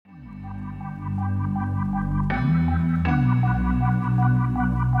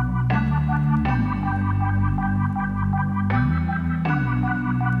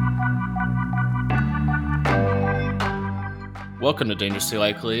Welcome to Dangerously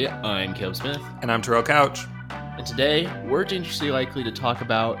Likely. I'm Caleb Smith. And I'm Terrell Couch. And today, we're dangerously likely to talk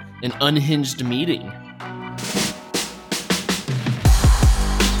about an unhinged meeting.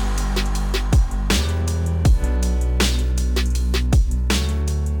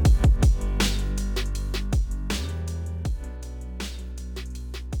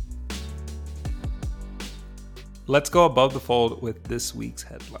 Let's go above the fold with this week's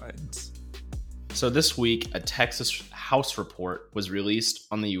headlines. So this week, a Texas House report was released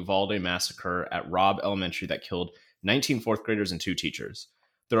on the Uvalde massacre at Robb Elementary that killed 19 fourth graders and 2 teachers.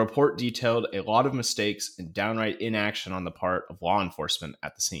 The report detailed a lot of mistakes and downright inaction on the part of law enforcement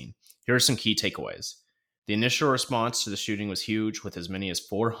at the scene. Here are some key takeaways. The initial response to the shooting was huge, with as many as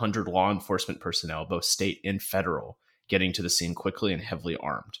 400 law enforcement personnel, both state and federal, getting to the scene quickly and heavily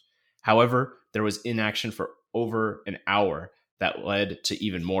armed. However, there was inaction for over an hour that led to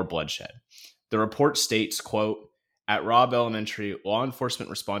even more bloodshed. The report states, quote, "At Robb Elementary, law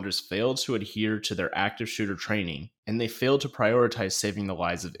enforcement responders failed to adhere to their active shooter training, and they failed to prioritize saving the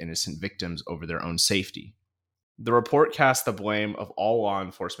lives of innocent victims over their own safety." The report cast the blame of all law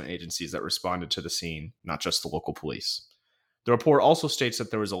enforcement agencies that responded to the scene, not just the local police. The report also states that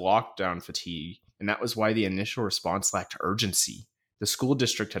there was a lockdown fatigue, and that was why the initial response lacked urgency. The school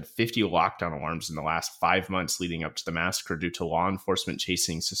district had 50 lockdown alarms in the last 5 months leading up to the massacre due to law enforcement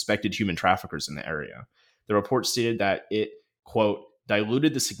chasing suspected human traffickers in the area. The report stated that it, quote,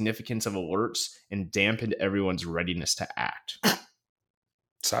 "diluted the significance of alerts and dampened everyone's readiness to act."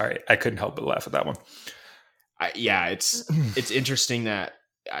 Sorry, I couldn't help but laugh at that one. It's interesting that,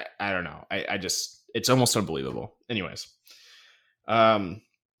 I don't know. It's almost unbelievable. Anyways.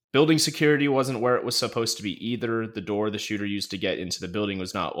 Building security wasn't where it was supposed to be either. The door the shooter used to get into the building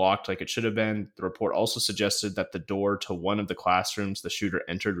was not locked like it should have been. The report also suggested that the door to one of the classrooms the shooter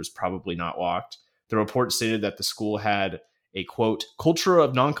entered was probably not locked. The report stated that the school had a, quote, "culture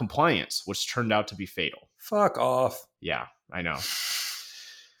of noncompliance," which turned out to be fatal. Fuck off. Yeah, I know.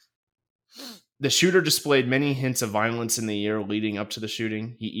 The shooter displayed many hints of violence in the year leading up to the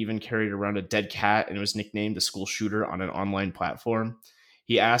shooting. He even carried around a dead cat and was nicknamed the school shooter on an online platform.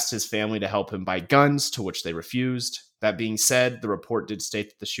 He asked his family to help him buy guns, to which they refused. That being said, the report did state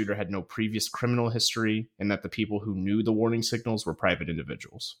that the shooter had no previous criminal history and that the people who knew the warning signals were private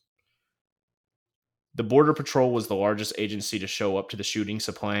individuals. The Border Patrol was the largest agency to show up to the shooting,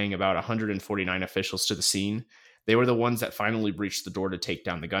 supplying about 149 officials to the scene. They were the ones that finally breached the door to take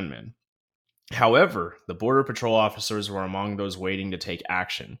down the gunman. However, the Border Patrol officers were among those waiting to take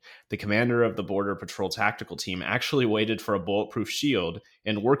action. The commander of the Border Patrol tactical team actually waited for a bulletproof shield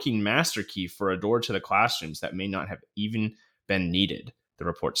and working master key for a door to the classrooms that may not have even been needed, the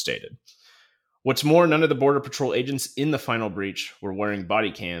report stated. What's more, none of the Border Patrol agents in the final breach were wearing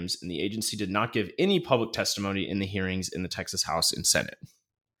body cams, and the agency did not give any public testimony in the hearings in the Texas House and Senate.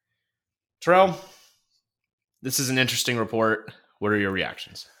 Terrell, this is an interesting report. What are your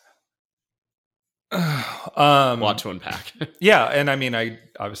reactions? A lot to unpack. Yeah, and I mean, I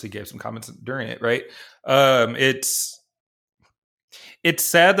obviously gave some comments during it, right? It's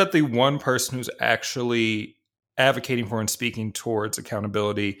sad that the one person who's actually advocating for and speaking towards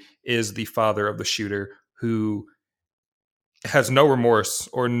accountability is the father of the shooter, who has no remorse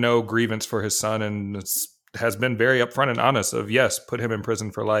or no grievance for his son, and has been very upfront and honest of, yes, put him in prison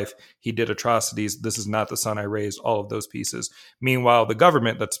for life. He did atrocities. This is not the son I raised, all of those pieces. Meanwhile, the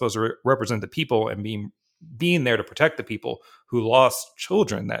government that's supposed to represent the people and being there to protect the people who lost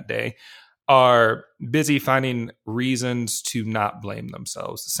children that day are busy finding reasons to not blame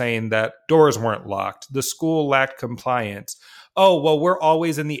themselves, saying that doors weren't locked, the school lacked compliance. Oh, well, we're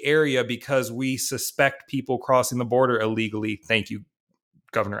always in the area because we suspect people crossing the border illegally. Thank you,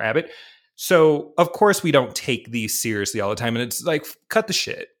 Governor Abbott. So, of course, we don't take these seriously all the time. And it's like, cut the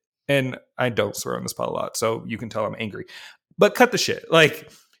shit. And I don't swear on this pod a lot, so you can tell I'm angry. But cut the shit. Like,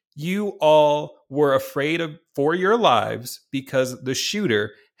 you all were afraid for your lives because the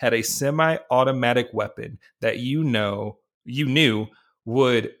shooter had a semi-automatic weapon that you knew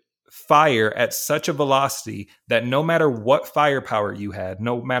would fire at such a velocity that no matter what firepower you had,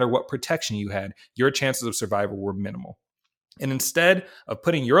 no matter what protection you had, your chances of survival were minimal. And instead of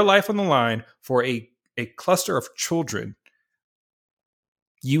putting your life on the line for a cluster of children,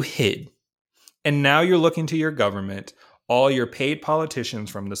 you hid. And now you're looking to your government, all your paid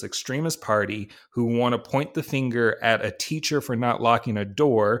politicians from this extremist party who want to point the finger at a teacher for not locking a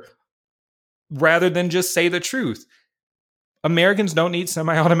door, rather than just say the truth. Americans don't need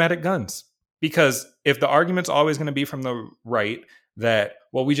semi-automatic guns. Because if the argument's always going to be from the right that,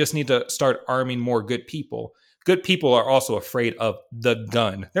 well, we just need to start arming more good people, Good people are also afraid of the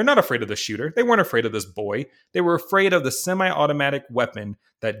gun. They're not afraid of the shooter. They weren't afraid of this boy. They were afraid of the semi-automatic weapon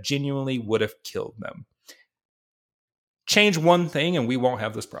that genuinely would have killed them. Change one thing and we won't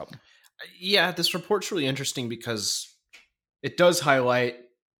have this problem. Yeah, this report's really interesting because it does highlight,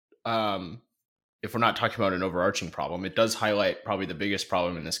 if we're not talking about an overarching problem, it does highlight probably the biggest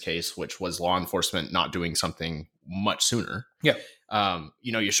problem in this case, which was law enforcement not doing something much sooner. Yeah.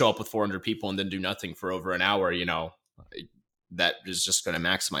 You show up with 400 people and then do nothing for over an hour, that is just going to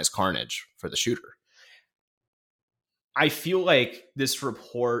maximize carnage for the shooter. I feel like this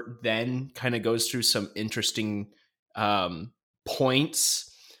report then kind of goes through some interesting points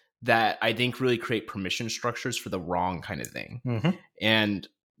that I think really create permission structures for the wrong kind of thing. Mm-hmm. And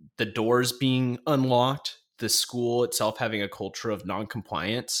the doors being unlocked, the school itself having a culture of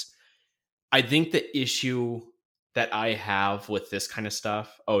non-compliance. I think the issue that I have with this kind of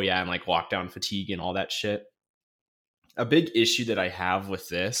stuff, and like lockdown fatigue and all that shit. A big issue that I have with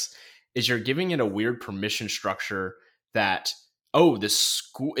this is you're giving it a weird permission structure that, the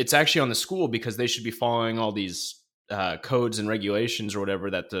school, it's actually on the school because they should be following all these codes and regulations or whatever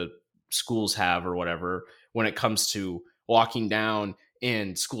that the schools have or whatever when it comes to locking down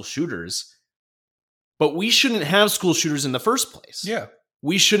and school shooters. But we shouldn't have school shooters in the first place. Yeah.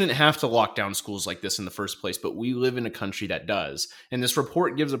 We shouldn't have to lock down schools like this in the first place, but we live in a country that does. And this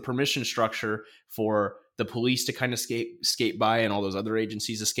report gives a permission structure for the police to kind of skate by and all those other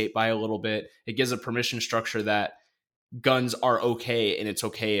agencies to skate by a little bit. It gives a permission structure that guns are okay, and it's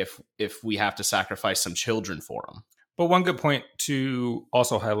okay if we have to sacrifice some children for them. But one good point to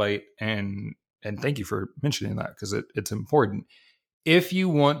also highlight, and thank you for mentioning that because it's important. If you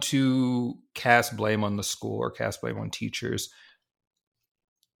want to cast blame on the school or cast blame on teachers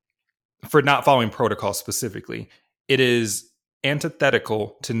for not following protocol specifically, it is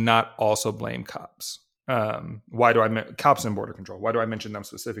antithetical to not also blame cops. Why do I cops and border control? Why do I mention them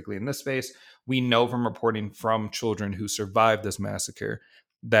specifically in this space? We know from reporting from children who survived this massacre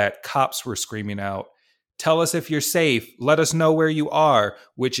that cops were screaming out, "Tell us if you're safe. Let us know where you are,"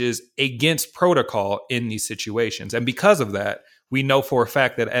 which is against protocol in these situations. And because of that, we know for a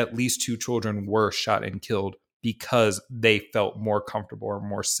fact that at least 2 children were shot and killed because they felt more comfortable or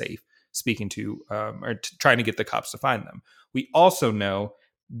more safe speaking to trying to get the cops to find them. We also know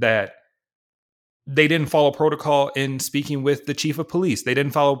that they didn't follow protocol in speaking with the chief of police. They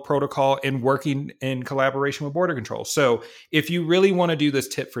didn't follow protocol in working in collaboration with border control. So if you really want to do this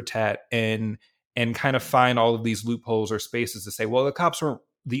tit for tat and kind of find all of these loopholes or spaces to say, well, the cops weren't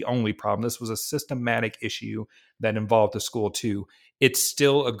the only problem, this was a systematic issue that involved the school too, it's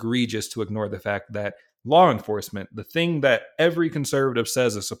still egregious to ignore the fact that law enforcement, the thing that every conservative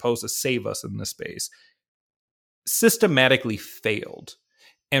says is supposed to save us in this space, systematically failed.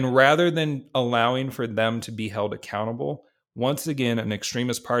 And rather than allowing for them to be held accountable, once again, an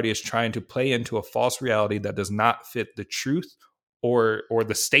extremist party is trying to play into a false reality that does not fit the truth or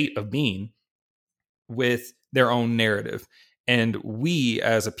the state of being with their own narrative. And we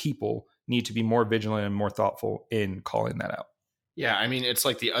as a people need to be more vigilant and more thoughtful in calling that out. Yeah, I mean, it's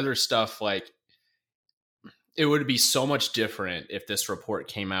like the other stuff, like it would be so much different if this report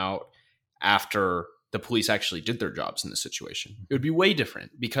came out after the police actually did their jobs in this situation. It would be way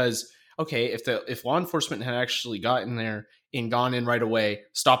different because, okay, if law enforcement had actually gotten there and gone in right away,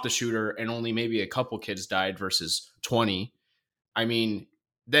 stopped the shooter, and only maybe a couple kids died versus 20, I mean,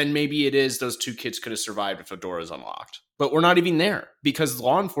 then maybe it is those 2 kids could have survived if a door is unlocked. But we're not even there because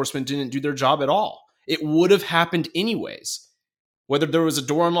law enforcement didn't do their job at all. It would have happened anyways. Whether there was a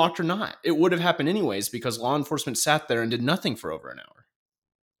door unlocked or not, it would have happened anyways because law enforcement sat there and did nothing for over an hour.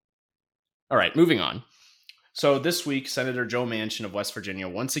 All right, moving on. So this week, Senator Joe Manchin of West Virginia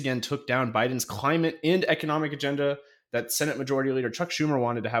once again took down Biden's climate and economic agenda that Senate Majority Leader Chuck Schumer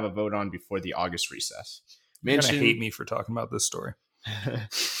wanted to have a vote on before the August recess. You're going to hate me for talking about this story.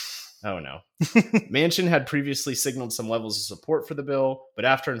 Oh, no. Manchin had previously signaled some levels of support for the bill, but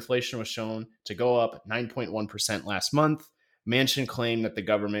after inflation was shown to go up 9.1% last month, Manchin claimed that the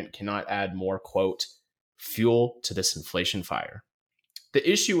government cannot add more, quote, fuel to this inflation fire. The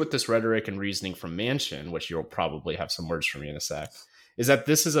issue with this rhetoric and reasoning from Manchin, which you'll probably have some words from me in a sec, is that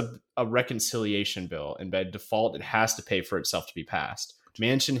this is a reconciliation bill, and by default, it has to pay for itself to be passed.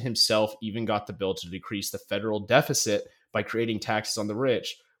 Manchin himself even got the bill to decrease the federal deficit by creating taxes on the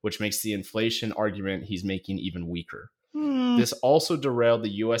rich, which makes the inflation argument he's making even weaker. This also derailed the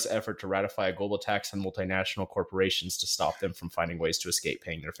U.S. effort to ratify a global tax on multinational corporations to stop them from finding ways to escape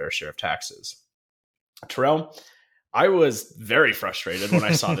paying their fair share of taxes. Terrell, I was very frustrated when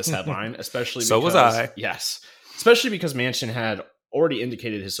I saw this headline, especially because... So was I. Yes. Especially because Manchin had already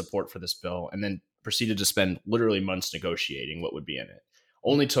indicated his support for this bill and then proceeded to spend literally months negotiating what would be in it,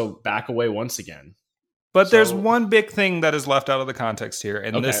 only to back away once again. But there's one big thing that is left out of the context here,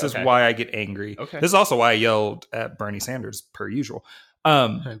 and this is why I get angry. Okay. This is also why I yelled at Bernie Sanders, per usual.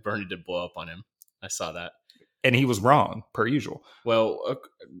 Bernie did blow up on him. I saw that. And he was wrong, per usual. Well,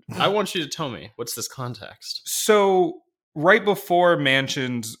 I want you to tell me, what's this context? So right before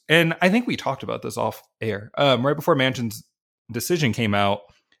Manchin's, and I think we talked about this off air, right before Manchin's decision came out,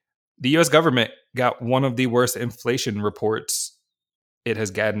 the U.S. government got one of the worst inflation reports it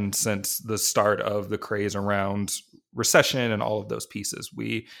has gotten since the start of the craze around recession and all of those pieces.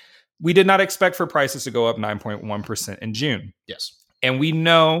 We did not expect for prices to go up 9.1% in June. Yes. And we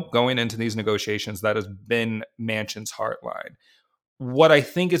know going into these negotiations that has been Manchin's hardline. What I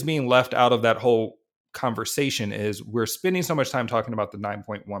think is being left out of that whole conversation is we're spending so much time talking about the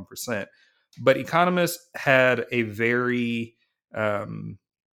 9.1%, but economists had a very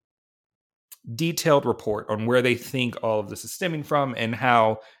detailed report on where they think all of this is stemming from and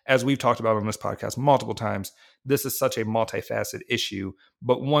how, as we've talked about on this podcast multiple times, this is such a multifaceted issue.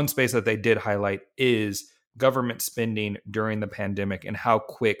 But one space that they did highlight is government spending during the pandemic and how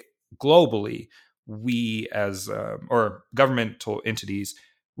quick globally we as or governmental entities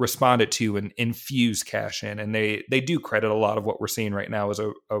responded to and infused cash in. And they do credit a lot of what we're seeing right now as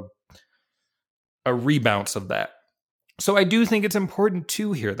a rebounce of that. So I do think it's important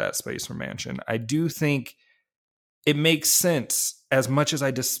to hear that space from Manchin. I do think it makes sense, as much as I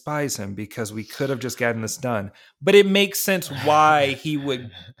despise him, because we could have just gotten this done. But it makes sense why he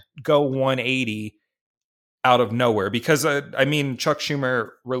would go 180 out of nowhere. Because, Chuck Schumer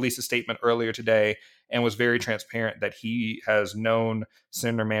released a statement earlier today and was very transparent that he has known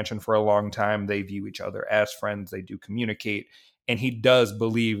Senator Manchin for a long time. They view each other as friends. They do communicate. And he does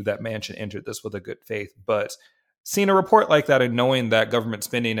believe that Manchin entered this with a good faith. But seeing a report like that and knowing that government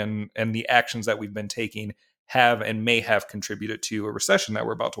spending and the actions that we've been taking have and may have contributed to a recession that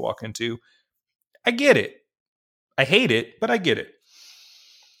we're about to walk into, I get it. I hate it, but I get it.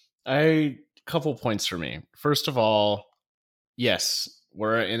 A couple points for me. First of all, yes,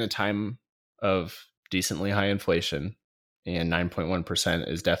 we're in a time of decently high inflation, and 9.1%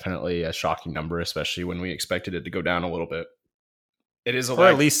 is definitely a shocking number, especially when we expected it to go down a little bit. It is or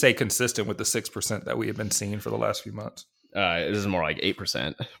at least stay consistent with the 6% that we have been seeing for the last few months. It is more like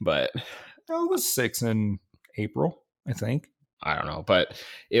 8%, but it was 6 in April, I think. I don't know, but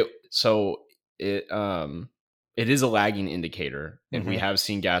it is a lagging indicator, and we have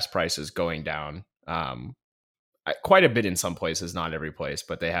seen gas prices going down quite a bit in some places, not every place,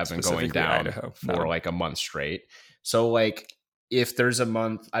 but they have been going down Idaho, for like a month straight. So like, if there's a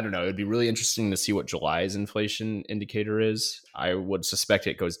month, I don't know, it'd be really interesting to see what July's inflation indicator is. I would suspect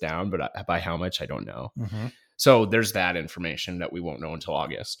it goes down, but by how much, I don't know. Mm-hmm. So there's that information that we won't know until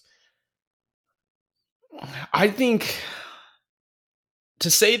August. I think to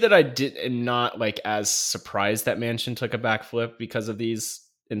say that I am not like as surprised that Manchin took a backflip because of these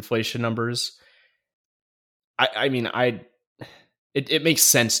inflation numbers. It makes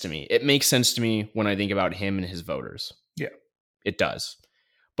sense to me. It makes sense to me when I think about him and his voters. Yeah. It does.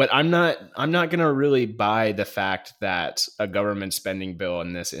 But I'm not going to really buy the fact that a government spending bill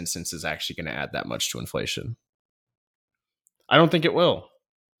in this instance is actually going to add that much to inflation. I don't think it will.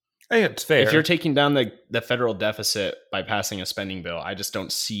 I think it's fair. If you're taking down the federal deficit by passing a spending bill, I just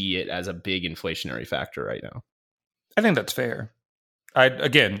don't see it as a big inflationary factor right now. I think that's fair.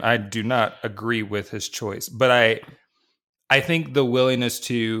 I do not agree with his choice, but I think the willingness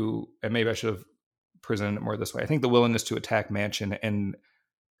to, and maybe I should have presented it more this way, I think the willingness to attack Manchin and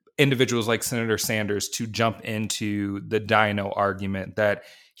individuals like Senator Sanders to jump into the dino argument that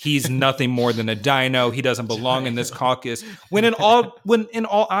he's nothing more than a dino, he doesn't belong in this caucus, when in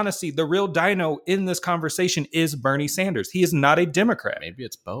all honesty, the real dino in this conversation is Bernie Sanders. He is not a Democrat. Maybe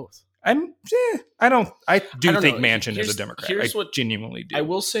it's both. I think Manchin is a Democrat. I genuinely do. I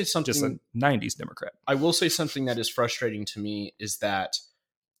will say something. Just a 90s Democrat. I will say something that is frustrating to me is that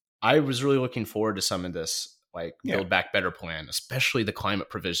I was really looking forward to some of this, like Build Back Better plan, especially the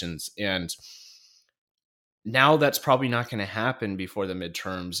climate provisions. And now that's probably not going to happen before the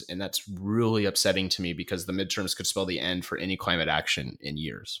midterms. And that's really upsetting to me because the midterms could spell the end for any climate action in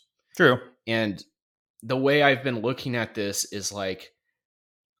years. True. And the way I've been looking at this is like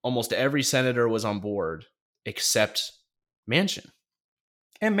almost every senator was on board except Manchin.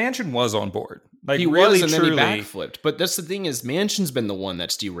 And Manchin was on board. Like he really, was, and truly, then he backflipped. But that's the thing is, Manchin's been the one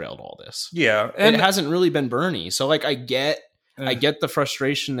that's derailed all this. Yeah, and it hasn't really been Bernie. So, like, I get I get the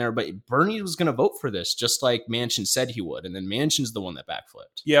frustration there, but Bernie was going to vote for this, just like Manchin said he would. And then Manchin's the one that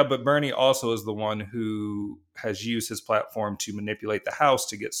backflipped. Yeah, but Bernie also is the one who has used his platform to manipulate the House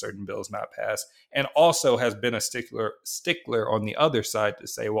to get certain bills not passed, and also has been a stickler on the other side to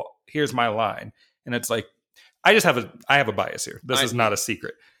say, well, here's my line. And it's like, I have a bias here. This is not a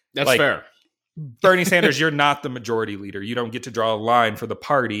secret. That's like, fair. Bernie Sanders, you're not the majority leader. You don't get to draw a line for the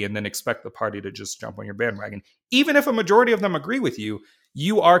party and then expect the party to just jump on your bandwagon. Even if a majority of them agree with you,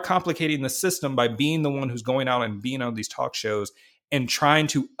 you are complicating the system by being the one who's going out and being on these talk shows and trying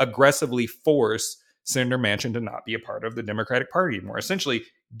to aggressively force Senator Manchin to not be a part of the Democratic Party anymore, essentially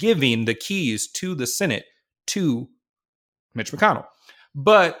giving the keys to the Senate to Mitch McConnell.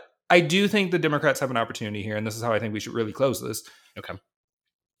 But I do think the Democrats have an opportunity here, and this is how I think we should really close this. Okay.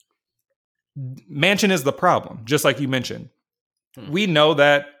 Manchin is the problem, just like you mentioned. We know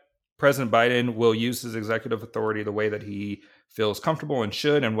that President Biden will use his executive authority the way that he feels comfortable and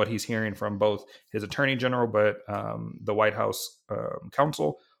should, and what he's hearing from both his attorney general, but the White House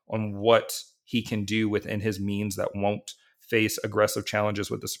counsel on what he can do within his means that won't face aggressive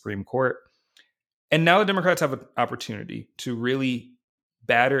challenges with the Supreme Court. And now the Democrats have an opportunity to really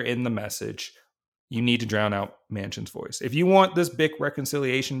batter in the message. You need to drown out Manchin's voice. If you want this big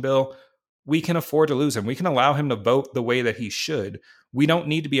reconciliation bill, we can afford to lose him. We can allow him to vote the way that he should. We don't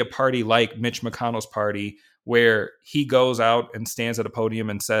need to be a party like Mitch McConnell's party, where he goes out and stands at a podium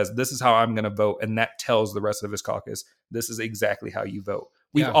and says, this is how I'm going to vote. And that tells the rest of his caucus, this is exactly how you vote.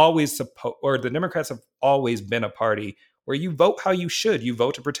 We've always the Democrats have always been a party where you vote how you should. You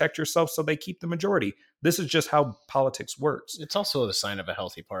vote to protect yourself so they keep the majority. This is just how politics works. It's also the sign of a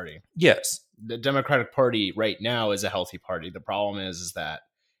healthy party. Yes. The Democratic Party right now is a healthy party. The problem is that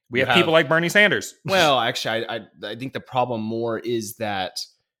we have people like Bernie Sanders. Well, actually, I think the problem more is that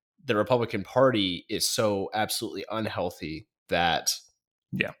the Republican Party is so absolutely unhealthy that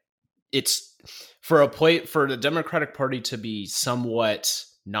it's for the Democratic Party to be somewhat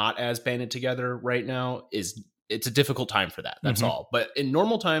not as banded together right now it's a difficult time for that. That's all. But in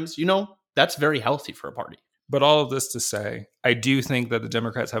normal times, that's very healthy for a party. But all of this to say, I do think that the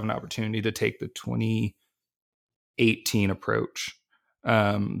Democrats have an opportunity to take the 2018 approach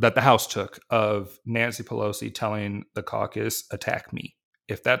that the House took of Nancy Pelosi telling the caucus, attack me.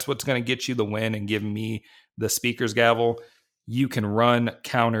 If that's what's going to get you the win and give me the speaker's gavel, you can run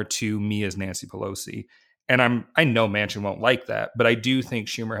counter to me as Nancy Pelosi. And I know Manchin won't like that, but I do think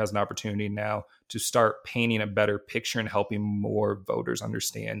Schumer has an opportunity now to start painting a better picture and helping more voters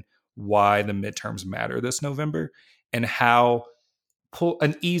understand why the midterms matter this November, and how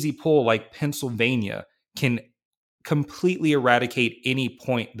an easy poll like Pennsylvania can completely eradicate any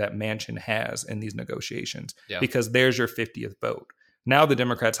point that Manchin has in these negotiations, because there's your 50th vote. Now the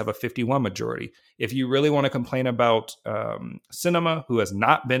Democrats have a 51 majority. If you really want to complain about Sinema, who has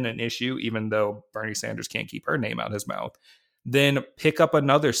not been an issue, even though Bernie Sanders can't keep her name out of his mouth, then pick up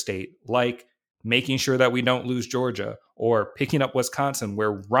another state, like making sure that we don't lose Georgia, or picking up Wisconsin,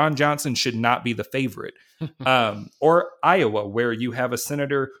 where Ron Johnson should not be the favorite, or Iowa, where you have a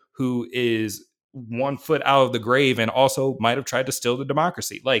senator who is 1 foot out of the grave and also might have tried to steal the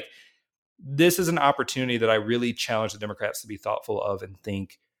democracy. Like, this is an opportunity that I really challenge the Democrats to be thoughtful of and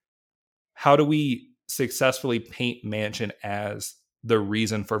think, how do we successfully paint Manchin as the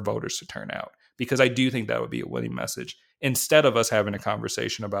reason for voters to turn out? Because I do think that would be a winning message, instead of us having a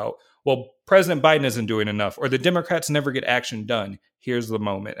conversation about, well, President Biden isn't doing enough, or the Democrats never get action done. Here's the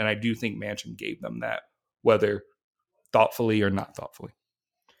moment. And I do think Manchin gave them that, whether thoughtfully or not thoughtfully.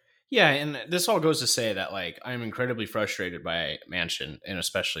 Yeah, and this all goes to say that, like, I'm incredibly frustrated by Manchin, and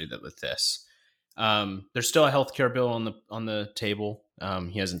especially with this. There's still a healthcare bill on the table.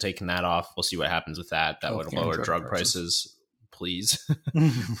 He hasn't taken that off. We'll see what happens with that. That would lower drug prices. Please,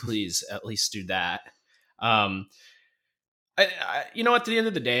 please, at least do that. At the end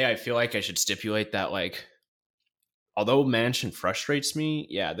of the day, I feel like I should stipulate that, like, although Manchin frustrates me,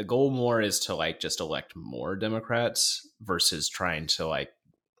 the goal more is to, like, just elect more Democrats versus trying to, like,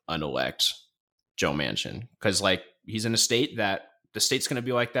 unelect Joe Manchin, because, like, he's in a state that the state's going to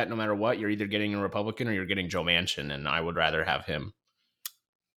be like that no matter what. You're either getting a Republican or you're getting Joe Manchin, and I would rather have him.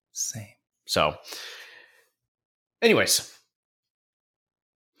 Same. So, anyways,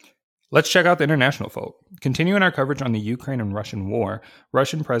 let's check out the international vote. Continuing our coverage on the Ukraine and Russian war,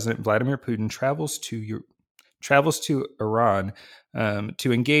 Russian President Vladimir Putin travels to Iran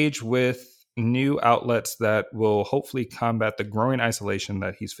to engage with new outlets that will hopefully combat the growing isolation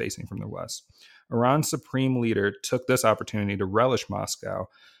that he's facing from the West. Iran's supreme leader took this opportunity to relish Moscow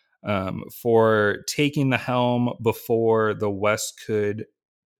for taking the helm before the West could,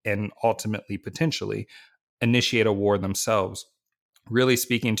 and ultimately potentially, initiate a war themselves, really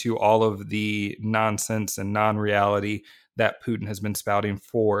speaking to all of the nonsense and non-reality that Putin has been spouting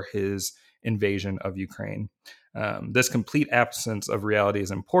for his invasion of Ukraine. This complete absence of reality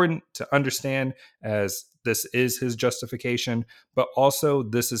is important to understand, as this is his justification, but also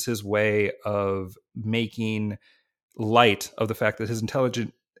this is his way of making light of the fact that his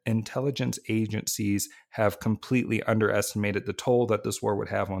intelligence agencies have completely underestimated the toll that this war would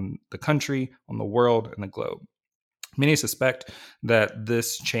have on the country, on the world, and the globe. Many suspect that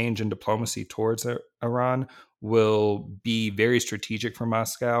this change in diplomacy towards Iran will be very strategic for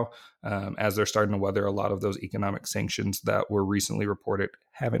Moscow, as they're starting to weather a lot of those economic sanctions that were recently reported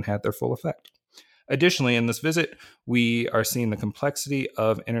haven't had their full effect. Additionally, in this visit, we are seeing the complexity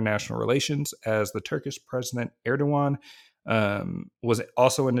of international relations, as the Turkish President Erdogan was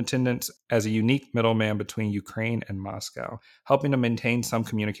also in attendance as a unique middleman between Ukraine and Moscow, helping to maintain some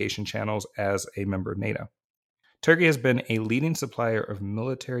communication channels as a member of NATO. Turkey has been a leading supplier of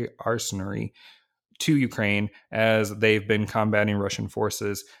military arsenal to Ukraine as they've been combating Russian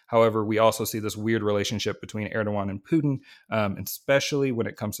forces. However, we also see this weird relationship between Erdogan and Putin, especially when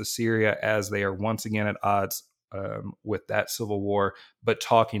it comes to Syria, as they are once again at odds with that civil war, but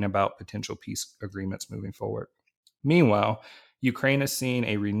talking about potential peace agreements moving forward. Meanwhile, Ukraine is seeing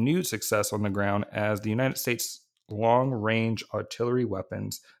a renewed success on the ground as the United States' long-range artillery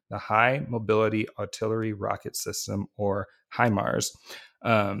weapons, the High Mobility Artillery Rocket System, or HIMARS,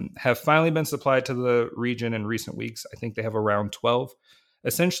 have finally been supplied to the region in recent weeks. I think they have around 12.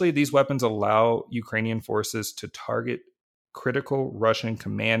 Essentially, these weapons allow Ukrainian forces to target critical Russian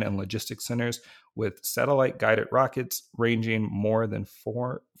command and logistics centers with satellite-guided rockets ranging more than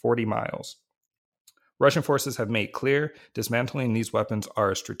 40 miles. Russian forces have made clear dismantling these weapons are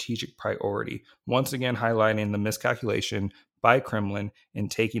a strategic priority, once again highlighting the miscalculation by Kremlin in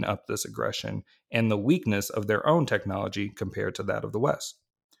taking up this aggression and the weakness of their own technology compared to that of the West.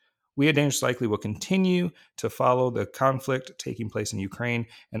 We at Dangerous Likely will continue to follow the conflict taking place in Ukraine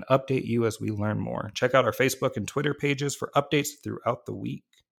and update you as we learn more. Check out our Facebook and Twitter pages for updates throughout the week.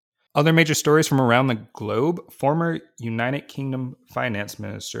 Other major stories from around the globe: former United Kingdom Finance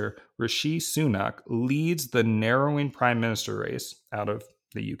Minister Rishi Sunak leads the narrowing prime minister race out of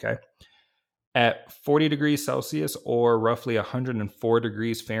the UK. At 40 degrees Celsius, or roughly 104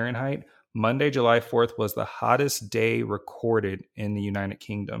 degrees Fahrenheit, Monday, July 4th was the hottest day recorded in the United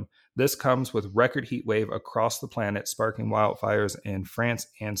Kingdom. This comes with record heat wave across the planet, sparking wildfires in France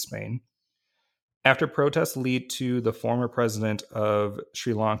and Spain. After protests lead to the former president of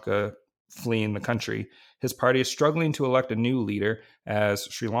Sri Lanka fleeing the country, his party is struggling to elect a new leader as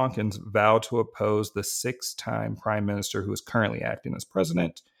Sri Lankans vow to oppose the six-time prime minister who is currently acting as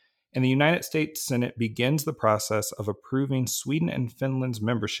president. And the United States Senate begins the process of approving Sweden and Finland's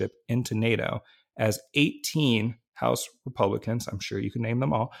membership into NATO as 18 House Republicans, I'm sure you can name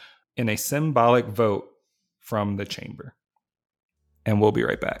them all, in a symbolic vote from the chamber. And we'll be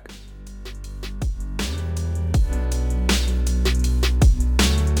right back.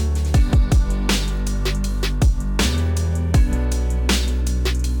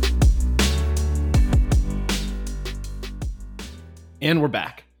 And we're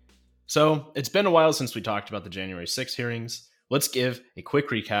back. So, it's been a while since we talked about the January 6th hearings. Let's give a quick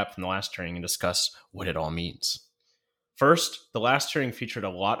recap from the last hearing and discuss what it all means. First, the last hearing featured a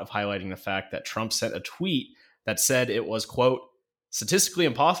lot of highlighting the fact that Trump sent a tweet that said it was, quote, statistically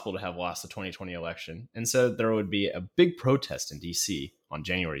impossible to have lost the 2020 election, and said there would be a big protest in D.C. on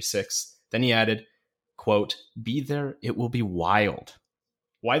January 6th. Then he added, quote, be there, it will be wild.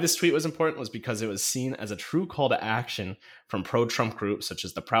 Why this tweet was important was because it was seen as a true call to action from pro-Trump groups such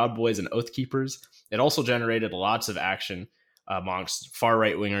as the Proud Boys and Oath Keepers. It also generated lots of action amongst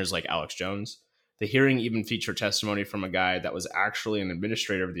far-right wingers like Alex Jones. The hearing even featured testimony from a guy that was actually an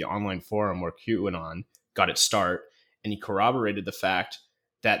administrator of the online forum where QAnon got its start, and he corroborated the fact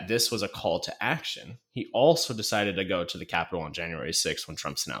that this was a call to action. He also decided to go to the Capitol on January 6th when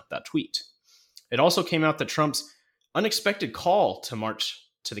Trump sent out that tweet. It also came out that Trump's unexpected call to march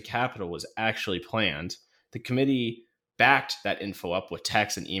to the Capitol was actually planned. The committee backed that info up with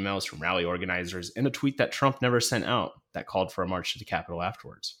texts and emails from rally organizers and a tweet that Trump never sent out that called for a march to the Capitol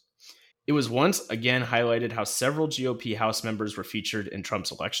afterwards. It was once again highlighted how several GOP House members were featured in Trump's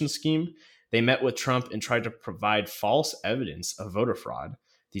election scheme. They met with Trump and tried to provide false evidence of voter fraud.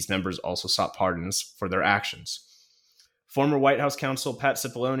 These members also sought pardons for their actions. Former White House counsel Pat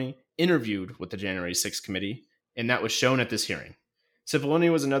Cipollone interviewed with the January 6th committee, and that was shown at this hearing.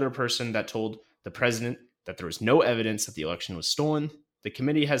 Cipollone was another person that told the president that there was no evidence that the election was stolen. The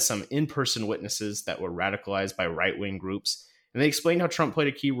committee has some in-person witnesses that were radicalized by right-wing groups, and they explained how Trump played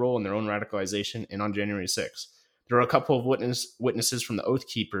a key role in their own radicalization and on January 6th. There were a couple of witnesses from the Oath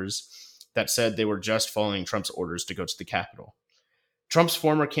Keepers that said they were just following Trump's orders to go to the Capitol. Trump's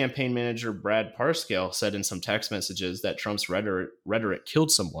former campaign manager, Brad Parscale, said in some text messages that Trump's rhetoric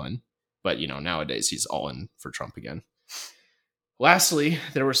killed someone, but, nowadays he's all in for Trump again. Lastly,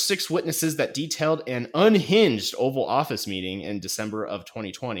 there were 6 witnesses that detailed an unhinged Oval Office meeting in December of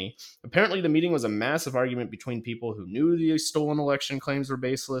 2020. Apparently, the meeting was a massive argument between people who knew the stolen election claims were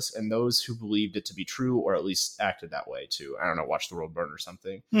baseless and those who believed it to be true, or at least acted that way to, watch the world burn or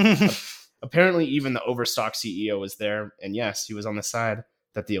something. Apparently, even the Overstock CEO was there, and yes, he was on the side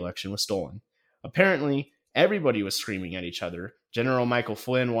that the election was stolen. Apparently, everybody was screaming at each other. General Michael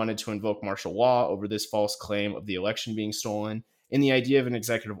Flynn wanted to invoke martial law over this false claim of the election being stolen, and the idea of an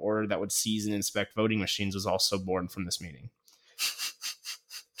executive order that would seize and inspect voting machines was also born from this meeting.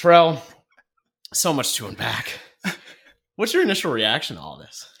 Terrell, so much to unpack. What's your initial reaction to all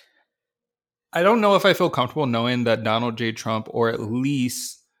this? I don't know if I feel comfortable knowing that Donald J. Trump, or at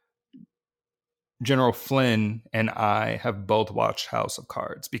least General Flynn and I, have both watched House of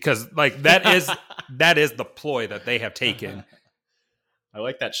Cards, because that is the ploy that they have taken. I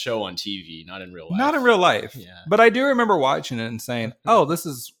like that show on TV, not in real life. Not in real life. Yeah. But I do remember watching it and saying, oh, this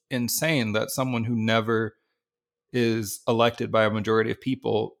is insane that someone who never is elected by a majority of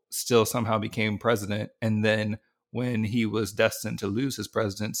people still somehow became president. And then when he was destined to lose his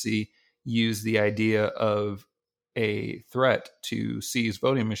presidency, used the idea of a threat to seize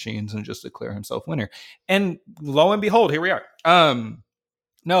voting machines and just declare himself winner. And lo and behold, here we are.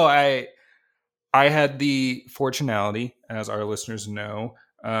 No, I had the fortunality, as our listeners know,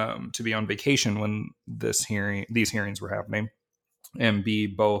 to be on vacation when these hearings were happening, and be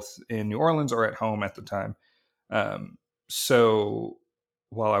both in New Orleans or at home at the time. So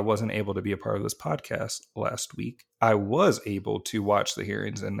while I wasn't able to be a part of this podcast last week, I was able to watch the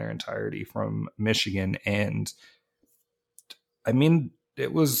hearings in their entirety from Michigan. And I mean,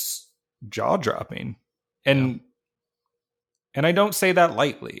 it was jaw-dropping. And I don't say that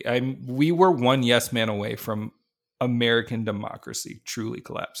lightly. We were one yes man away from American democracy truly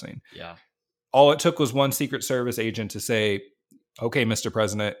collapsing. Yeah. All it took was one Secret Service agent to say, okay, Mr.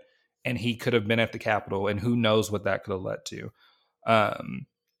 President, and he could have been at the Capitol, and who knows what that could have led to.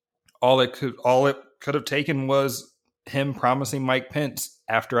 All it could have taken was him promising Mike Pence,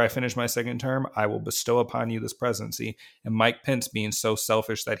 after I finish my second term, I will bestow upon you this presidency. And Mike Pence being so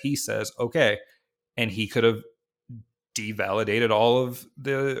selfish that he says, okay, and he could have devalidated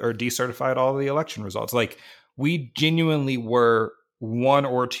decertified all of the election results. We genuinely were 1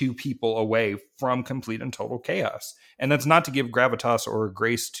 or 2 people away from complete and total chaos. And that's not to give gravitas or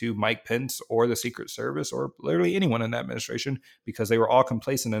grace to Mike Pence or the Secret Service or literally anyone in that administration, because they were all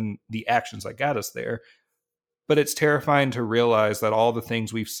complacent in the actions that got us there. But it's terrifying to realize that all the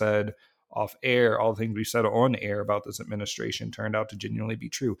things we've said off air, all the things we've said on air about this administration turned out to genuinely be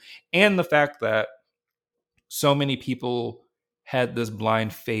true. And the fact that so many people had this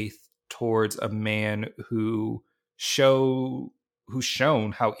blind faith towards a man who's shown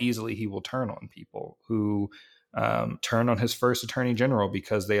how easily he will turn on people, who turned on his first attorney general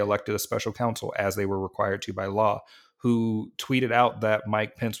because they elected a special counsel as they were required to by law, who tweeted out that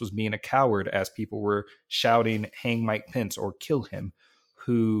Mike Pence was being a coward as people were shouting, hang Mike Pence or kill him,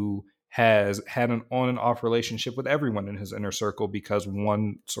 who has had an on and off relationship with everyone in his inner circle because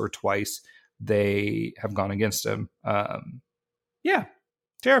once or twice they have gone against him.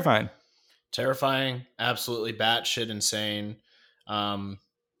 Terrifying. Absolutely batshit insane. I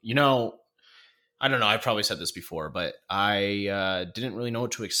don't know. I probably said this before, but I didn't really know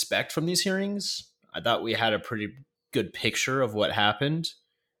what to expect from these hearings. I thought we had a pretty good picture of what happened.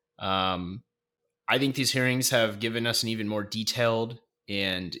 I think these hearings have given us an even more detailed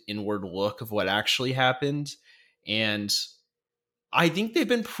and inward look of what actually happened. And I think they've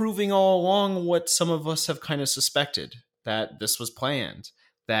been proving all along what some of us have kind of suspected, that this was planned,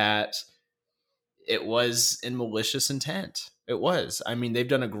 that it was in malicious intent. It was. I mean, they've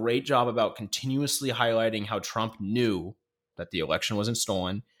done a great job about continuously highlighting how Trump knew that the election wasn't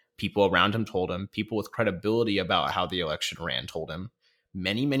stolen. People around him told him. People with credibility about how the election ran told him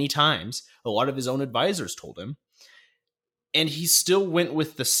many, many times. A lot of his own advisors told him. And he still went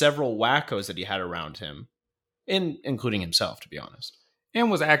with the several wackos that he had around him, including himself, to be honest. And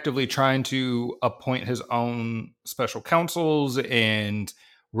was actively trying to appoint his own special counsels and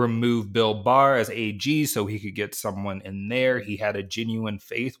remove Bill Barr as AG so he could get someone in there. He had a genuine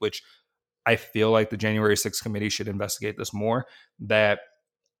faith, which I feel like the January 6th committee should investigate this more, that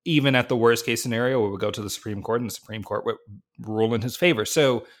even at the worst case scenario, we would go to the Supreme Court and the Supreme Court would rule in his favor.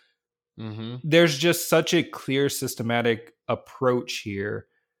 So Mm-hmm. There's just such a clear, systematic approach here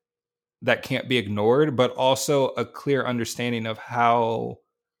that can't be ignored, but also a clear understanding of how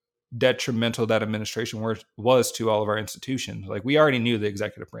detrimental that administration was to all of our institutions. Like, we already knew the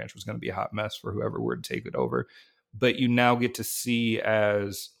executive branch was going to be a hot mess for whoever were to take it over, but you now get to see,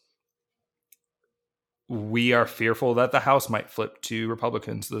 as we are fearful that the House might flip to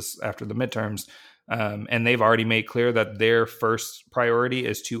Republicans this after the midterms. And they've already made clear that their first priority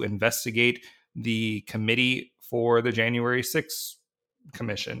is to investigate the committee for the January 6th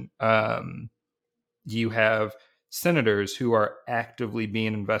commission. You have senators who are actively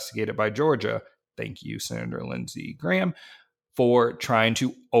being investigated by Georgia. Thank you, Senator Lindsey Graham, for trying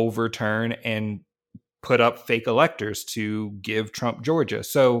to overturn and put up fake electors to give Trump Georgia.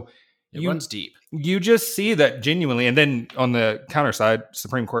 So it runs deep. You just see that genuinely. And then on the counter side,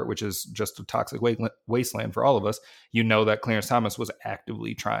 Supreme Court, which is just a toxic wasteland for all of us, you know that Clarence Thomas was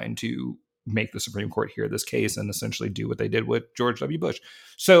actively trying to make the Supreme Court hear this case and essentially do what they did with George W. Bush.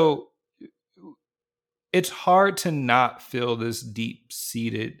 So it's hard to not feel this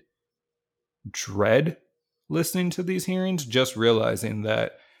deep-seated dread listening to these hearings, just realizing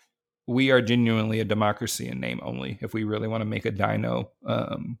that we are genuinely a democracy in name only if we really want to make a dino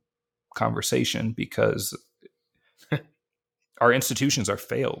conversation, because our institutions are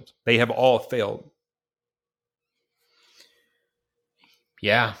failed. They have all failed.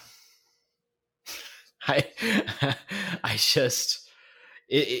 Yeah. I just,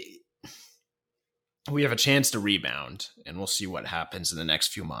 we have a chance to rebound, and we'll see what happens in the next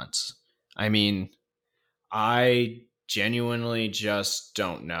few months. I mean, I genuinely just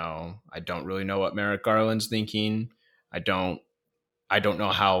don't know. I don't really know what Merrick Garland's thinking. I don't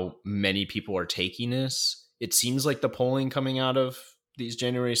know how many people are taking this. It seems like the polling coming out of these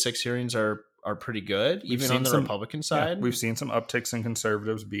January 6 hearings are pretty good, even on the Republican side. Yeah, we've seen some upticks in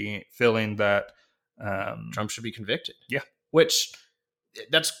conservatives feeling that Trump should be convicted. Yeah, which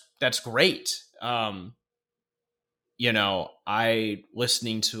that's great. I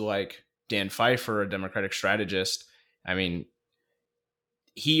listening to like Dan Pfeiffer, a Democratic strategist. I mean,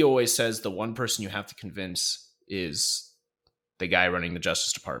 he always says the one person you have to convince is the guy running the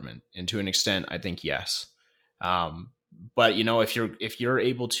Justice Department. And to an extent, I think yes. But if you're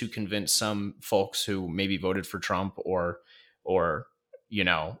able to convince some folks who maybe voted for Trump or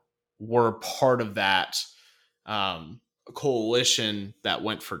were part of that coalition that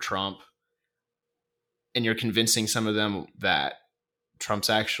went for Trump, and you're convincing some of them that Trump's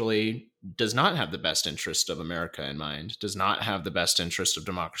actually does not have the best interest of America in mind, does not have the best interest of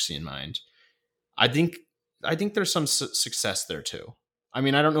democracy in mind, I think there's some success there too. I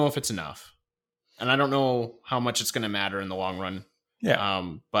mean, I don't know if it's enough, and I don't know how much it's going to matter in the long run. Yeah.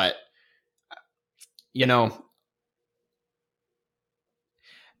 But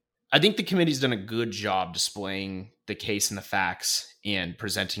I think the committee's done a good job displaying the case and the facts and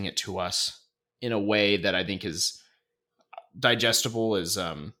presenting it to us in a way that I think is digestible, is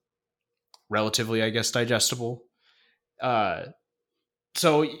relatively, I guess, digestible.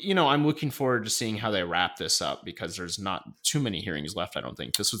 So, I'm looking forward to seeing how they wrap this up, because there's not too many hearings left, I don't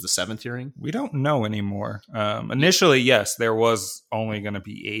think. This was the 7th hearing. We don't know anymore. Initially, yes, there was only going to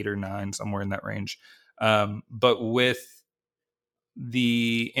be 8 or 9, somewhere in that range. But with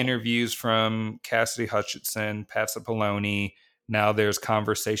the interviews from Cassidy Hutchinson, Pat Cipollone, now there's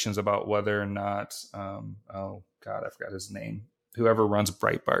conversations about whether or not, oh God, I forgot his name. Whoever runs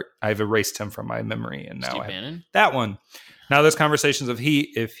Breitbart. I've erased him from my memory, and now Steve Bannon? That one. Now there's conversations of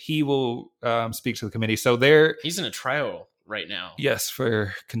if he will speak to the committee. So he's in a trial right now. Yes,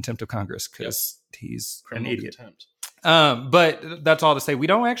 for contempt of Congress, because he's criminal an idiot. Contempt. But that's all to say, we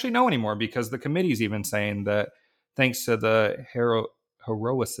don't actually know anymore, because the committee's even saying that thanks to the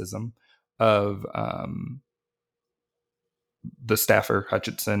heroicism of the staffer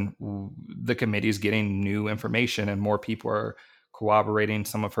Hutchinson, the committee is getting new information and more people are corroborating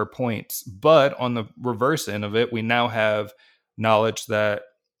some of her points. But on the reverse end of it, we now have knowledge that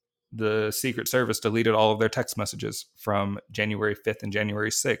the Secret Service deleted all of their text messages from January 5th and January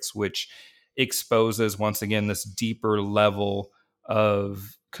 6th, which exposes once again this deeper level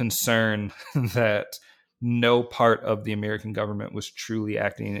of concern that no part of the American government was truly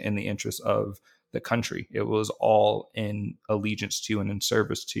acting in the interest of the country. It was all in allegiance to and in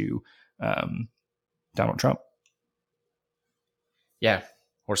service to Donald Trump. Yeah,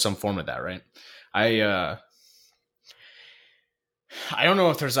 or some form of that, right? I don't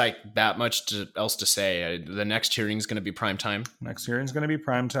know if there's like that much else to say. The next hearing is going to be prime time. Next hearing is going to be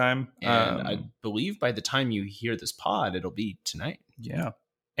prime time. And I believe by the time you hear this pod, it'll be tonight. Yeah.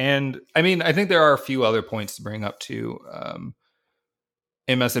 And I mean, I think there are a few other points to bring up too.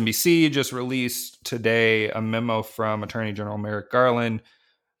 MSNBC just released today a memo from Attorney General Merrick Garland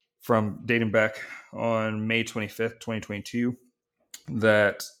from dating back on May 25th, 2022,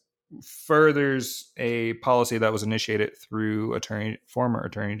 that furthers a policy that was initiated through former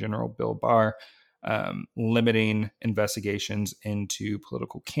Attorney General Bill Barr, limiting investigations into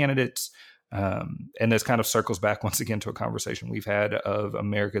political candidates. And this kind of circles back once again to a conversation we've had of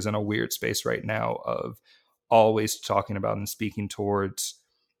America's in a weird space right now of always talking about and speaking towards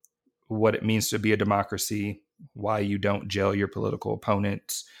what it means to be a democracy, why you don't jail your political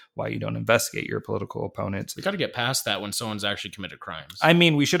opponents, why you don't investigate your political opponents. We got to get past that when someone's actually committed crimes. I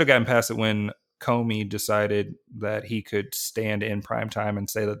mean, we should have gotten past it when Comey decided that he could stand in prime time and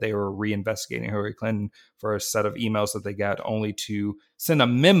say that they were reinvestigating Hillary Clinton for a set of emails that they got, only to send a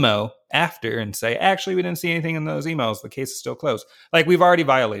memo after and say, actually, we didn't see anything in those emails. The case is still closed. Like, we've already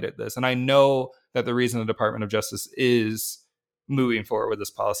violated this. And I know that the reason the Department of Justice is moving forward with this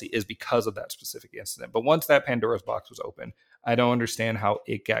policy is because of that specific incident. But once that Pandora's box was open, I don't understand how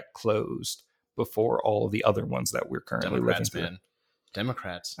it got closed before all of the other ones that we're currently living through.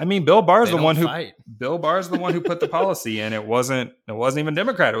 Democrats. I mean, Bill Barr's the one who put the policy in. It wasn't even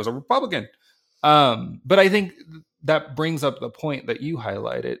Democrat. It was a Republican. But I think that brings up the point that you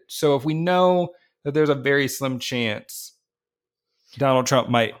highlighted. So if we know that there's a very slim chance Donald Trump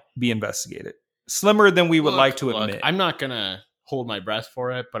might be investigated, slimmer than we would like to admit. I'm not going to hold my breath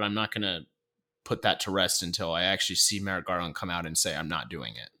for it, but I'm not going to put that to rest until I actually see Merrick Garland come out and say I'm not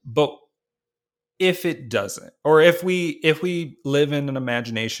doing it. But if it doesn't, or if we live in an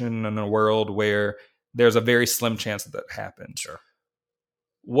imagination in a world where there's a very slim chance that happens, sure,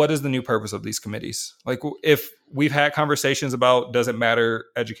 what is the new purpose of these committees? Like, if we've had conversations about, does it matter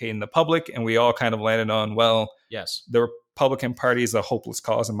educating the public, and we all kind of landed on, well, yes, the Republican Party is a hopeless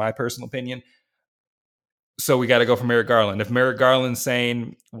cause, in my personal opinion. So we got to go for Merrick Garland. If Merrick Garland's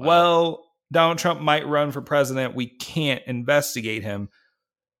saying, well, Donald Trump might run for president, we can't investigate him,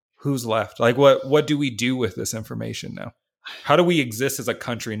 who's left? Like, what do we do with this information now? How do we exist as a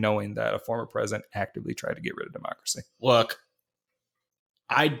country knowing that a former president actively tried to get rid of democracy? Look,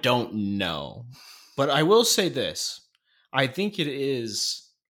 I don't know, but I will say this. I think it is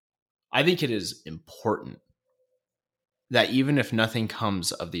important that even if nothing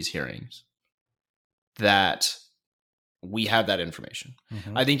comes of these hearings, that we have that information.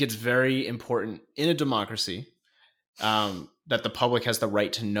 Mm-hmm. I think it's very important in a democracy that the public has the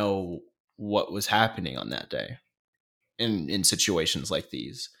right to know what was happening on that day in situations like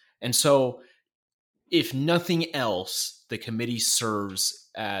these. And so, if nothing else, the committee serves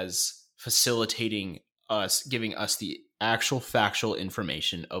as facilitating us, giving us the actual factual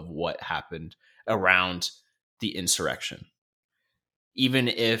information of what happened around the insurrection. Even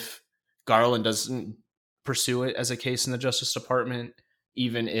if Garland doesn't pursue it as a case in the Justice Department,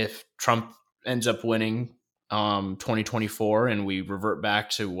 even if Trump ends up winning 2024 and we revert back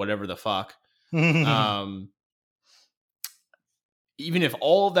to whatever the fuck, even if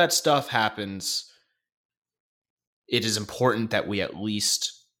all of that stuff happens, it is important that we at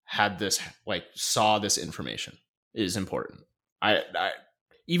least had this, like, saw this information. It is important. I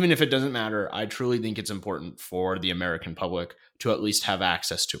even if it doesn't matter, I truly think it's important for the American public to at least have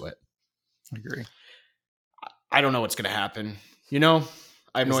access to it. I agree. I don't know what's going to happen. I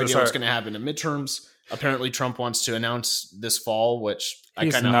have no idea what's going to happen in midterms. Apparently, Trump wants to announce this fall, which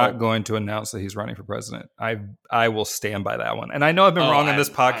he's not going to announce that he's running for president. I will stand by that one. And I know I've been wrong on this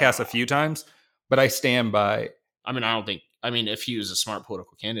podcast a few times, but I stand by. If he was a smart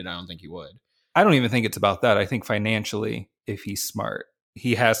political candidate, I don't think he would. I don't even think it's about that. I think financially, if he's smart,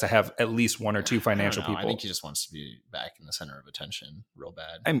 he has to have at least one or two financial people. I think he just wants to be back in the center of attention real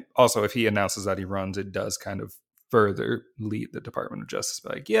bad. And also, if he announces that he runs, it does kind of further lead the Department of Justice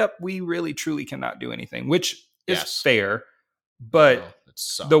by, like, yep, we really truly cannot do anything, which is fair. But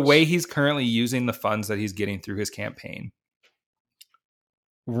the way he's currently using the funds that he's getting through his campaign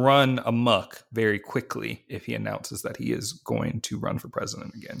run amok very quickly if he announces that he is going to run for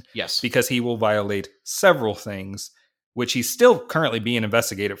president again. Yes. Because he will violate several things, which he's still currently being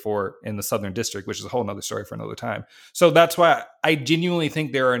investigated for in the Southern District, which is a whole nother story for another time. So that's why I genuinely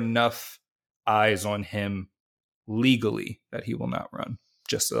think there are enough eyes on him legally that he will not run.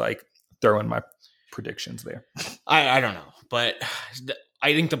 Just to, like, throw in my predictions there. I don't know, but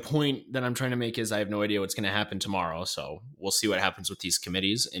I think the point that I'm trying to make is I have no idea what's going to happen tomorrow. So we'll see what happens with these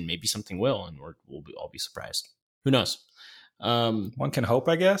committees, and maybe something will, and we'll all be surprised. Who knows? One can hope,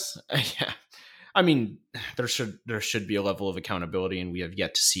 I guess. Yeah. I mean, there should be a level of accountability, and we have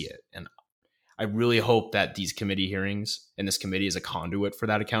yet to see it. And I really hope that these committee hearings and this committee is a conduit for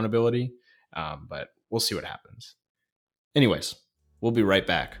that accountability. But we'll see what happens. Anyways, We'll be right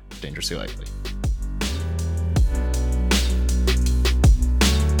back. Dangerously Likely.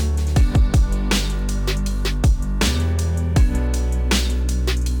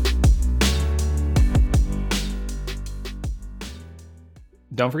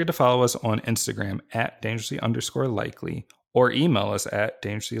 Don't forget to follow us on Instagram at dangerously_likely or email us at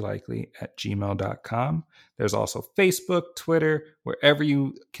dangerouslylikely@gmail.com. There's also Facebook, Twitter, wherever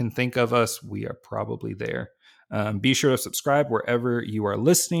you can think of us, we are probably there. Be sure to subscribe wherever you are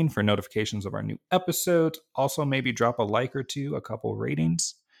listening for notifications of our new episodes. Also, maybe drop a like or two, a couple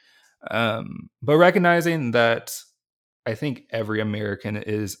ratings. But recognizing that I think every American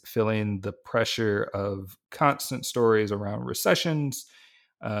is feeling the pressure of constant stories around recessions.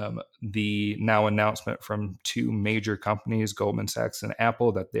 The now announcement from two major companies, Goldman Sachs and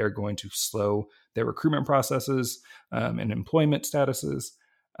Apple, that they're going to slow their recruitment processes and employment statuses.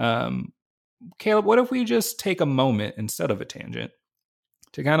 Caleb, what if we just take a moment instead of a tangent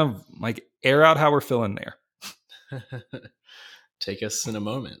to kind of like air out how we're feeling there? Take us in a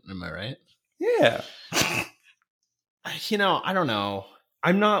moment. Am I right? Yeah. I don't know.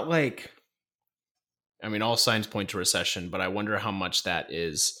 I'm not like, I mean, all signs point to recession, but I wonder how much that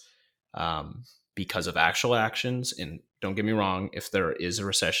is because of actual actions. And don't get me wrong, if there is a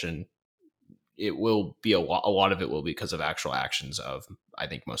recession, it will be a lot of it will be because of actual actions of, I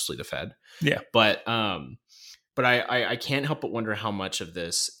think, mostly the Fed. Yeah. But I can't help but wonder how much of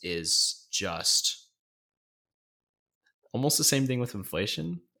this is just almost the same thing with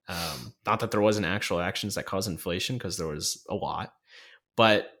inflation. Not that there wasn't actual actions that cause inflation, because there was a lot.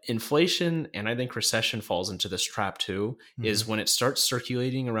 But inflation, and I think recession falls into this trap too, is when it starts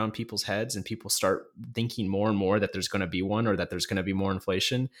circulating around people's heads and people start thinking more and more that there's going to be one, or that there's going to be more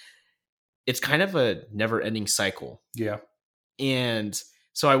inflation. It's kind of a never-ending cycle. Yeah. And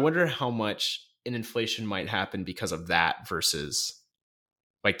so I wonder how much an inflation might happen because of that versus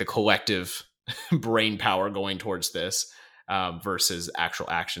like the collective brain power going towards this versus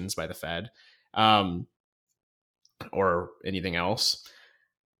actual actions by the Fed or anything else.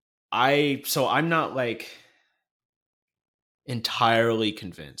 I'm not like entirely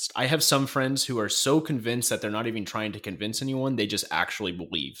convinced. I have some friends who are so convinced that they're not even trying to convince anyone. They just actually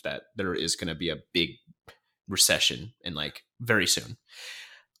believe that there is going to be a big recession in like very soon.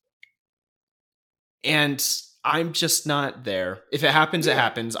 And I'm just not there. If it happens, it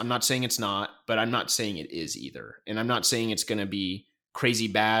happens. I'm not saying it's not, but I'm not saying it is either. And I'm not saying it's going to be crazy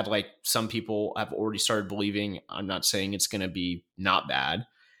bad like some people have already started believing. I'm not saying it's going to be not bad.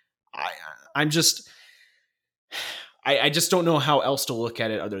 I just don't know how else to look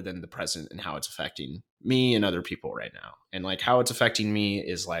at it other than the present and how it's affecting me and other people right now. And like how it's affecting me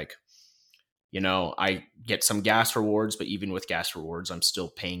is like, I get some gas rewards, but even with gas rewards, I'm still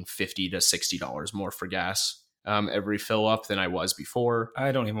paying $50 to $60 more for gas every fill up than I was before.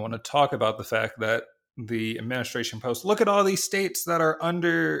 I don't even want to talk about the fact that the administration posts, look at all these states that are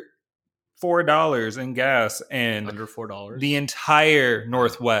under $4 in gas, and under $4. The entire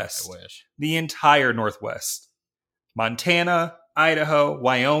Northwest. I wish. The entire Northwest. Montana, Idaho,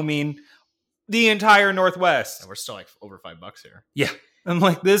 Wyoming, the entire Northwest. And we're still like over $5 here. Yeah. I'm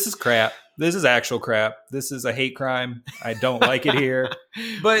like, this is crap. This is actual crap. This is a hate crime. I don't like it here.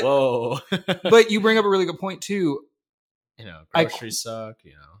 But whoa. But you bring up a really good point too. Groceries suck,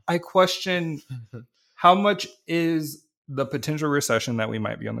 I question how much is the potential recession that we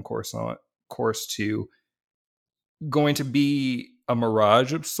might be on the course to going to be a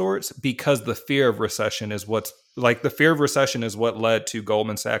mirage of sorts, because the fear of recession is what led to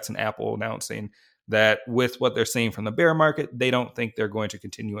Goldman Sachs and Apple announcing that with what they're seeing from the bear market, they don't think they're going to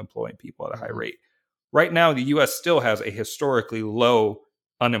continue employing people at a high rate. Right now, the U.S. still has a historically low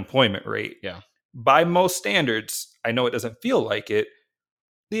unemployment rate. Yeah. By most standards, I know it doesn't feel like it.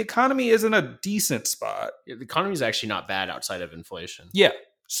 The economy is in a decent spot. Yeah, the economy is actually not bad outside of inflation. Yeah.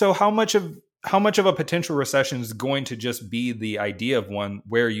 So how much of a potential recession is going to just be the idea of one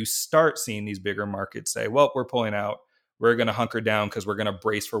where you start seeing these bigger markets say, well, we're pulling out, we're going to hunker down because we're going to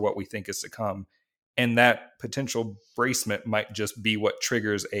brace for what we think is to come. And that potential bracement might just be what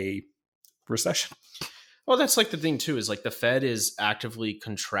triggers a recession. Well, that's like the thing too, is like the Fed is actively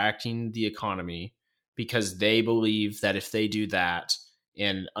contracting the economy because they believe that if they do that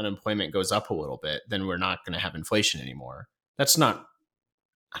and unemployment goes up a little bit, then we're not going to have inflation anymore. That's not,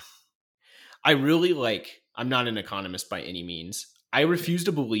 I'm not an economist by any means. I refuse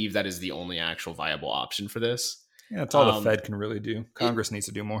to believe that is the only actual viable option for this. Yeah, that's all the Fed can really do. Congress needs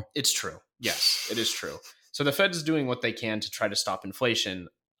to do more. It's true. Yes, it is true. So the Fed is doing what they can to try to stop inflation.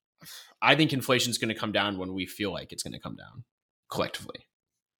 I think inflation is going to come down when we feel like it's going to come down collectively.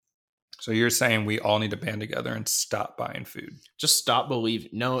 So you're saying we all need to band together and stop buying food? Just stop believing.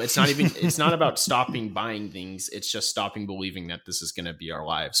 No, it's not even. It's not about stopping buying things. It's just stopping believing that this is going to be our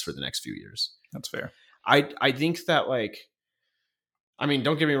lives for the next few years. That's fair. I think that, like, I mean,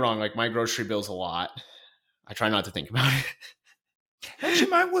 don't get me wrong. Like, my grocery bill's a lot. I try not to think about it.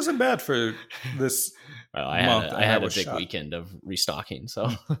 Actually, mine wasn't bad for this Well, month. I had a big weekend of restocking, so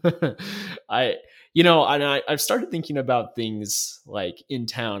I've started thinking about things like in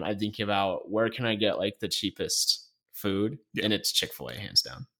town. I'm thinking about where can I get like the cheapest food, and it's Chick-fil-A hands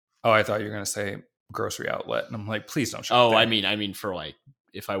down. Oh, I thought you were gonna say grocery outlet, and I'm like, please don't. Oh, there. I mean, for like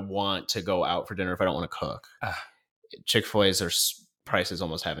if I want to go out for dinner, if I don't want to cook, Chick-fil-A's their prices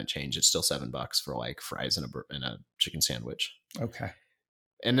almost haven't changed. It's still $7 for like fries and a chicken sandwich. Okay.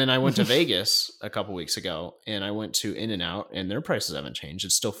 And then I went to Vegas a couple weeks ago, and I went to In-N-Out, and their prices haven't changed.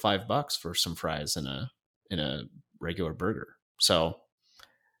 It's still $5 for some fries and a regular burger. So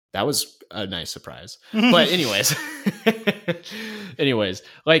that was a nice surprise. But anyways,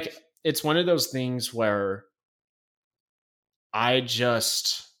 like, it's one of those things where I'm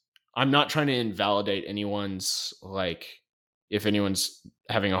not trying to invalidate anyone's, like, if anyone's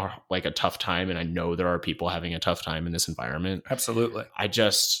having a tough time, and I know there are people having a tough time in this environment. Absolutely. I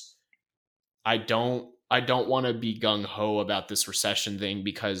don't want to be gung ho about this recession thing,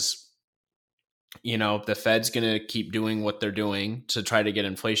 because, the Fed's going to keep doing what they're doing to try to get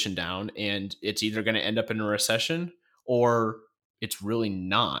inflation down, and it's either going to end up in a recession or it's really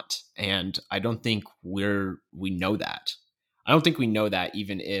not. And I don't think we know that. I don't think we know that,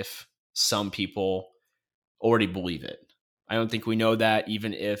 even if some people already believe it. I don't think we know that,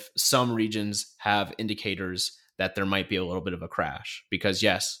 even if some regions have indicators that there might be a little bit of a crash, because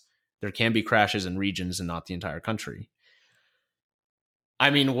yes, there can be crashes in regions and not the entire country. I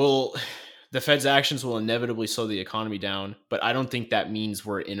mean, the Fed's actions will inevitably slow the economy down, but I don't think that means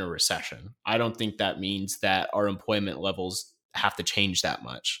we're in a recession. I don't think that means that our employment levels have to change that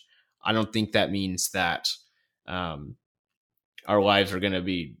much. I don't think that means that our lives are going to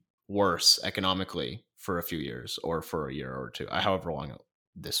be worse economically for a few years, or for a year or two, however long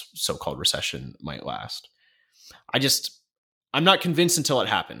this so-called recession might last. I'm not convinced until it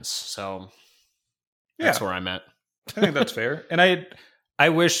happens. So that's where I'm at. I think that's fair. And I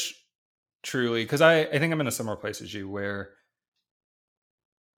wish truly, because I think I'm in a similar place as you, where,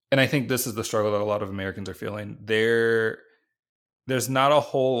 and I think this is the struggle that a lot of Americans are feeling. There's not a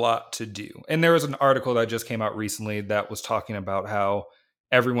whole lot to do. And there was an article that just came out recently that was talking about how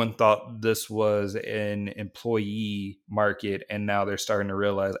everyone thought this was an employee market, and now they're starting to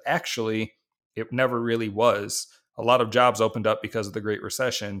realize actually it never really was. A lot of jobs opened up because of the Great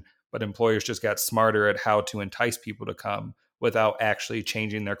Recession, but employers just got smarter at how to entice people to come without actually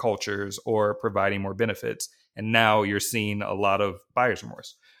changing their cultures or providing more benefits. And now you're seeing a lot of buyer's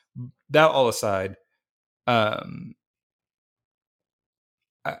remorse. That all aside,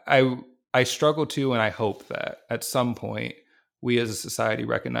 I struggle to, and I hope that at some point we as a society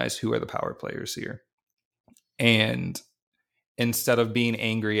recognize who are the power players here. And instead of being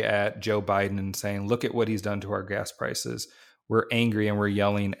angry at Joe Biden and saying, look at what he's done to our gas prices, we're angry and we're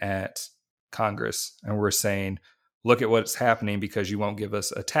yelling at Congress, and we're saying, look at what's happening because you won't give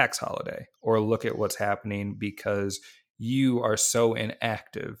us a tax holiday, or look at what's happening because you are so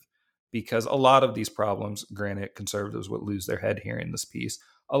inactive. Because a lot of these problems, granted, conservatives would lose their head hearing this piece,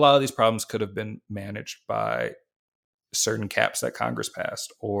 a lot of these problems could have been managed by certain caps that Congress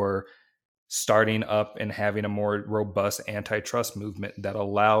passed, or starting up and having a more robust antitrust movement that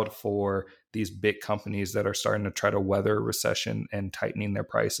allowed for these big companies that are starting to try to weather a recession and tightening their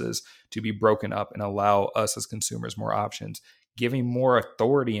prices to be broken up and allow us as consumers more options, giving more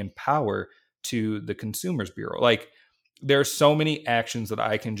authority and power to the Consumers Bureau. Like, there are so many actions that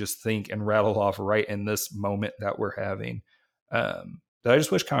I can just think and rattle off right in this moment that we're having, that I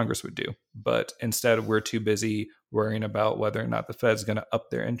just wish Congress would do. But instead, we're too busy worrying about whether or not the Fed's going to up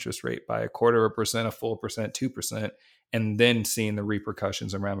their interest rate by 0.25%, a full percent, 2%, and then seeing the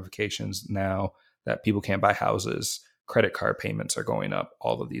repercussions and ramifications now that people can't buy houses, credit card payments are going up,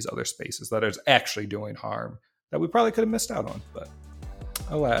 all of these other spaces that is actually doing harm that we probably could have missed out on. But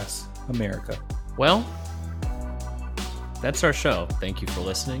alas, America. Well, that's our show. Thank you for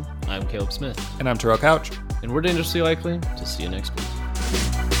listening. I'm Caleb Smith. And I'm Terrell Couch. And we're dangerously likely to see you next week.